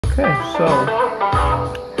Okay, so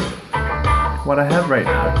what I have right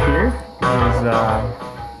now here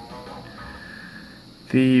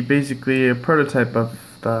is basically a prototype of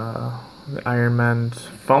the Iron Man's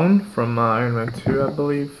phone from Iron Man 2, I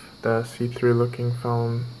believe, the see-through looking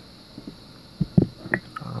phone.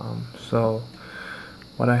 So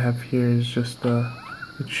what I have here is just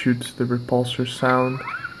it shoots the repulsor sound,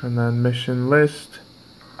 and then mission list.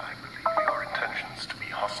 I believe your intentions to be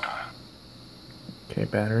hostile. Okay,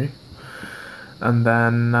 battery. And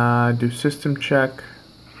then do system check.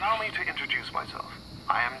 Allow me to introduce myself.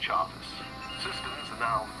 I am J.A.R.V.I.S. Systems are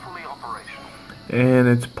now fully operational. And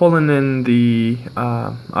it's pulling in the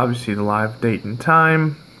obviously the live date and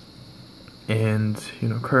time, and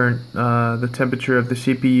current the temperature of the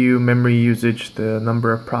CPU, memory usage, the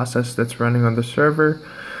number of process that's running on the server,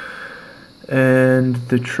 and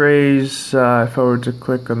the trays. If I were to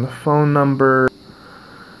click on the phone number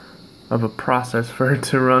of a process for it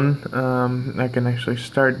to run, I can actually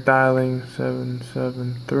start dialing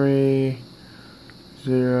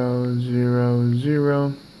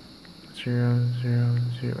 773-000-000,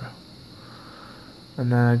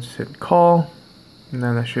 and then I just hit call, and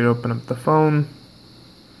then I should open up the phone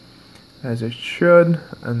as it should,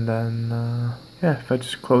 and then yeah, if I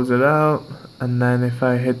just close it out, and then if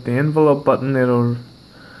I hit the envelope button, it'll...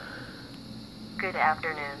 Good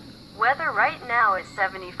afternoon. Weather right now is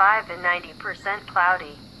 75 and 90%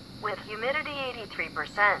 cloudy, with humidity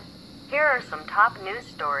 83%. Here are some top news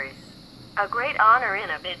stories. A great honor in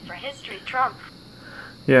a bid for history trump.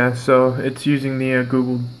 Yeah, so it's using the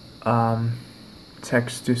Google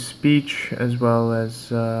text-to-speech, as well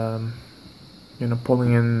as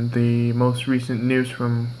pulling in the most recent news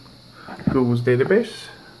from Google's database.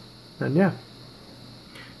 And yeah,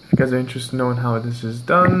 if you guys are interested in knowing how this is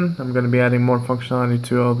done, I'm going to be adding more functionality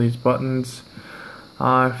to all these buttons.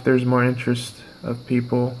 If there's more interest of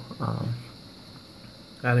people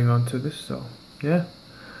adding on to this, so yeah,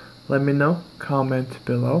 let me know, comment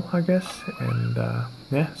below, I guess, and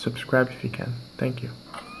yeah, subscribe if you can. Thank you.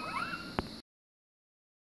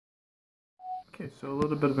 Okay, so a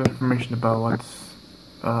little bit of information about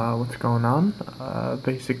what's going on.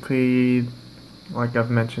 Basically, like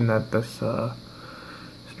I've mentioned, that this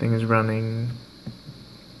thing is running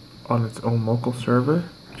on its own local server,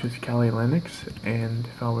 which is Kali Linux. And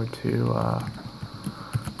if I were to,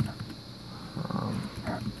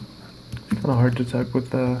 it's kind of hard to type with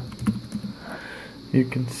the. You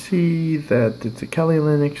can see that it's a Kali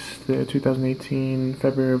Linux, the 2018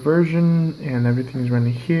 February version, and everything's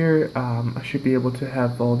running here. I should be able to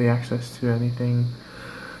have all the access to anything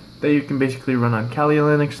that you can basically run on Kali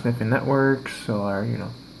Linux, sniffing networks, or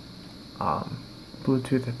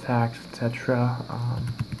Bluetooth attacks, etc.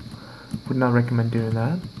 Would not recommend doing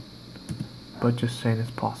that, but just saying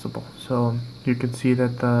it's possible. So you can see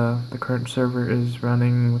that the current server is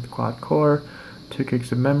running with quad core, 2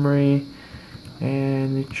 gigs of memory.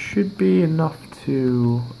 And it should be enough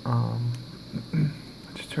to, I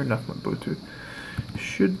just turned off my Bluetooth.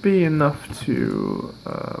 Should be enough to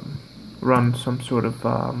run some sort of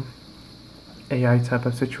AI type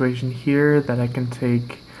of situation here that I can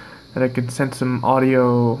send some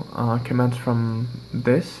audio commands from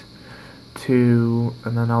this to,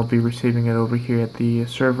 and then I'll be receiving it over here at the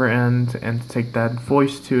server end, and take that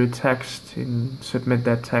voice to a text and submit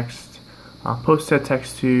that text. Post that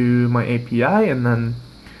text to my API, and then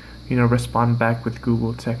respond back with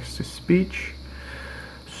Google text-to-speech.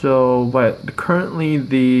 So, but currently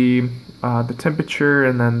the temperature,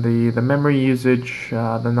 and then the memory usage,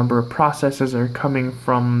 the number of processes are coming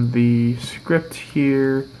from the script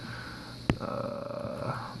here,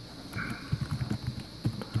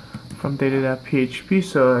 from data.php.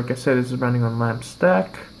 So like I said, it's running on LAMP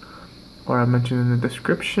stack, or I mentioned in the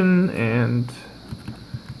description, and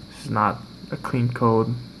this is not a clean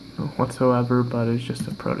code whatsoever, but it's just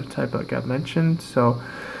a prototype like I mentioned. So,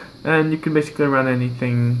 and you can basically run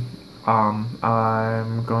anything.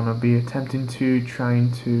 I'm gonna be attempting to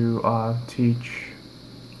teach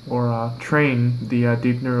or train the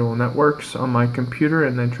deep neural networks on my computer,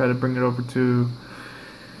 and then try to bring it over to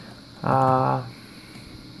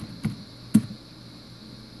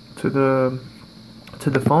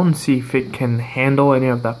the phone, see if it can handle any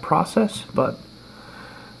of that process. But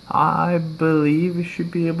I believe it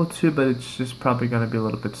should be able to, but it's just probably going to be a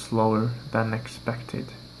little bit slower than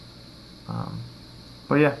expected.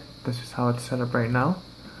 But yeah, this is how it's set up right now.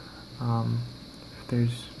 If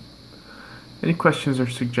there's any questions or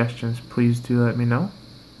suggestions, please do let me know.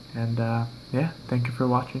 And yeah, thank you for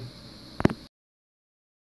watching.